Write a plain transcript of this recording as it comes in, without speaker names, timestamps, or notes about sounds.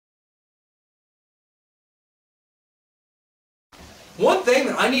One thing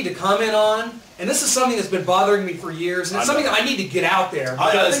that I need to comment on, and this is something that's been bothering me for years, and it's something that I need to get out there.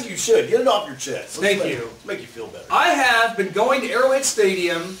 I think you should. Get it off your chest. Thank you. Let's make you feel better. I have been going to Arrowhead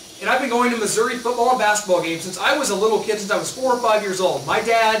Stadium, and I've been going to Missouri football and basketball games since I was a little kid, since I was 4 or 5 years old. My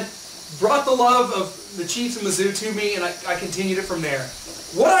dad brought the love of the Chiefs and Mizzou to me, and I continued it from there.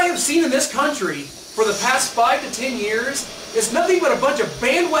 What I have seen in this country for the past 5 to 10 years is nothing but a bunch of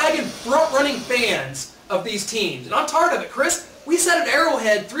bandwagon front-running fans of these teams. And I'm tired of it, Chris. We sat at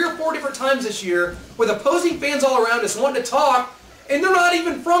Arrowhead 3 or 4 different times this year with opposing fans all around us wanting to talk, and they're not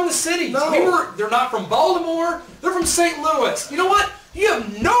even from the city. No. They're not from Baltimore. They're from St. Louis. You know what? You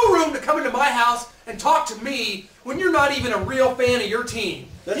have no room to come into my house and talk to me when you're not even a real fan of your team.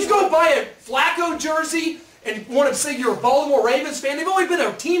 You go buy a Flacco jersey and want to say you're a Baltimore Ravens fan. They've only been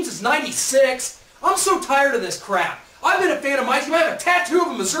a team since '96. I'm so tired of this crap. I've been a fan of my team. I have a tattoo of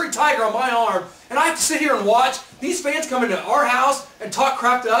a Missouri Tiger on my arm, and I have to sit here and watch these fans come into our house and talk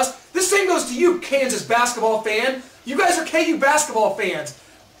crap to us. This same goes to you, Kansas basketball fan. You guys are KU basketball fans.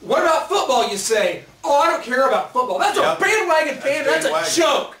 What about football, you say? Oh, I don't care about football. That's a bandwagon fan. That's a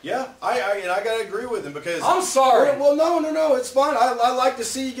joke. Yeah, I got to agree with him because... I'm sorry. Well, no, it's fine. I like to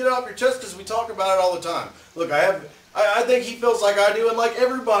see you get it off your chest because we talk about it all the time. Look, I think he feels like I do, and like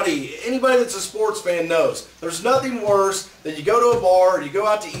anybody that's a sports fan knows. There's nothing worse than you go to a bar, or you go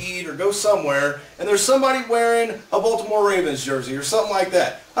out to eat, or go somewhere, and there's somebody wearing a Baltimore Ravens jersey or something like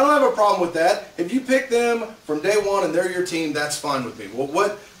that. I don't have a problem with that. If you pick them from day one and they're your team, that's fine with me. Well,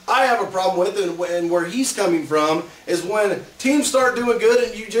 what I have a problem with, and where he's coming from, is when teams start doing good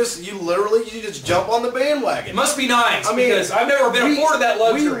and you literally just jump on the bandwagon. It must be nice, because I've never been afforded that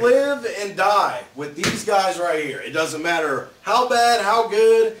luxury. We live and die with these guys right here. It doesn't matter how bad, how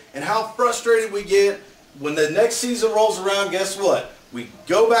good, and how frustrated we get. When the next season rolls around, guess what? We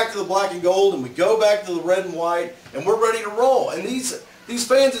go back to the black and gold, and we go back to the red and white, and we're ready to roll. And these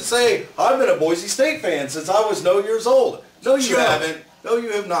fans that say, I've been a Boise State fan since I was no years old. No, you haven't. No,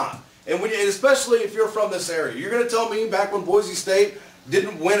 you have not. And especially if you're from this area. You're going to tell me back when Boise State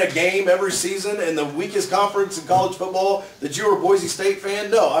didn't win a game every season in the weakest conference in college football that you were a Boise State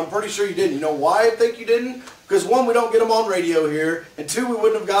fan? No, I'm pretty sure you didn't. You know why I think you didn't? Because one, we don't get them on radio here, and two, we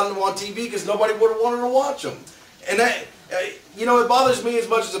wouldn't have gotten them on TV because nobody would have wanted to watch them. And that, you know, it bothers me as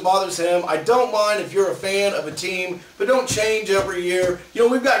much as it bothers him. I don't mind if you're a fan of a team, but don't change every year. You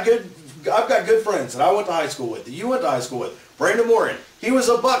know, I've got good friends that I went to high school with, that you went to high school with. Brandon Morgan, he was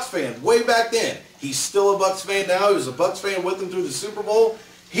a Bucs fan way back then. He's still a Bucs fan now. He was a Bucs fan with them through the Super Bowl.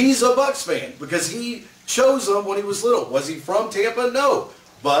 He's a Bucs fan because he chose them when he was little. Was he from Tampa? No.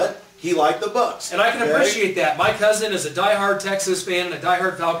 But he liked the Bucs. And I can appreciate that. My cousin is a diehard Texas fan and a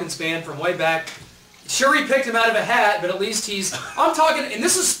diehard Falcons fan from way back. Sure, he picked him out of a hat, but at least I'm talking, and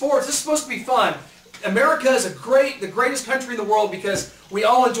this is sports. This is supposed to be fun. America is the greatest country in the world because we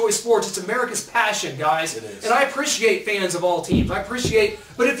all enjoy sports. It's America's passion, guys. It is. And I appreciate fans of all teams. but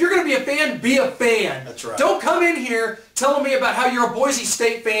if you're going to be a fan, be a fan. That's right. Don't come in here telling me about how you're a Boise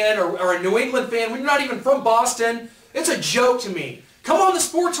State fan or a New England fan when you're not even from Boston. It's a joke to me. Come on the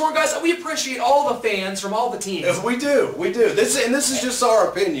sports horn, guys. We appreciate all the fans from all the teams. We do. This is just our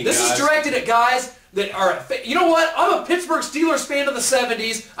opinion, This is directed at guys that are, you know what? I'm a Pittsburgh Steelers fan of the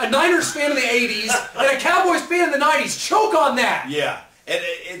 70s, a Niners fan of the 80s, and a Cowboys fan of the 90s. Choke on that. Yeah. And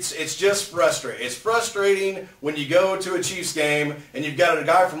it's just frustrating. It's frustrating when you go to a Chiefs game and you've got a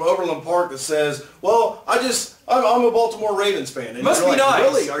guy from Overland Park that says, well, I'm a Baltimore Ravens fan. And must you're be like,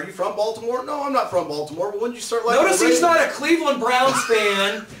 nice. Really? Are you from Baltimore? No, I'm not from Baltimore. But when did you start liking Notice the he's Ravens? not a Cleveland Browns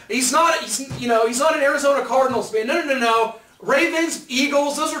fan. He's not an Arizona Cardinals fan. No. Ravens,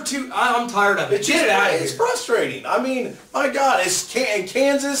 Eagles, those are two. I'm tired of it. Get it out of here. It's frustrating. I mean, my God, in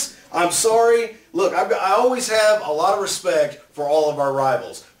Kansas, I'm sorry. Look, I always have a lot of respect for all of our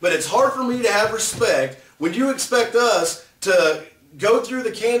rivals. But it's hard for me to have respect when you expect us to go through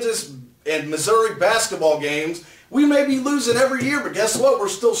the Kansas and Missouri basketball games. We may be losing every year, but guess what? We're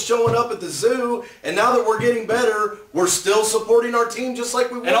still showing up at the zoo, and now that we're getting better, we're still supporting our team just like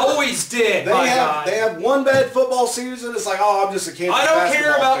we were. And always did, They have one bad football season. It's like, oh, I'm just a Kansas basketball fan. I don't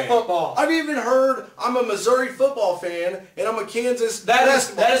care about football. I've even heard I'm a Missouri football fan, and I'm a Kansas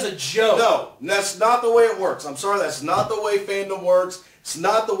basketball. That is a joke. No, that's not the way it works. I'm sorry, that's not the way fandom works. It's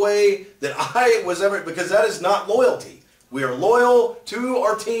not the way that I was ever, because that is not loyalty. We are loyal to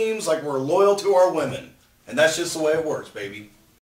our teams like we're loyal to our women. And that's just the way it works, baby.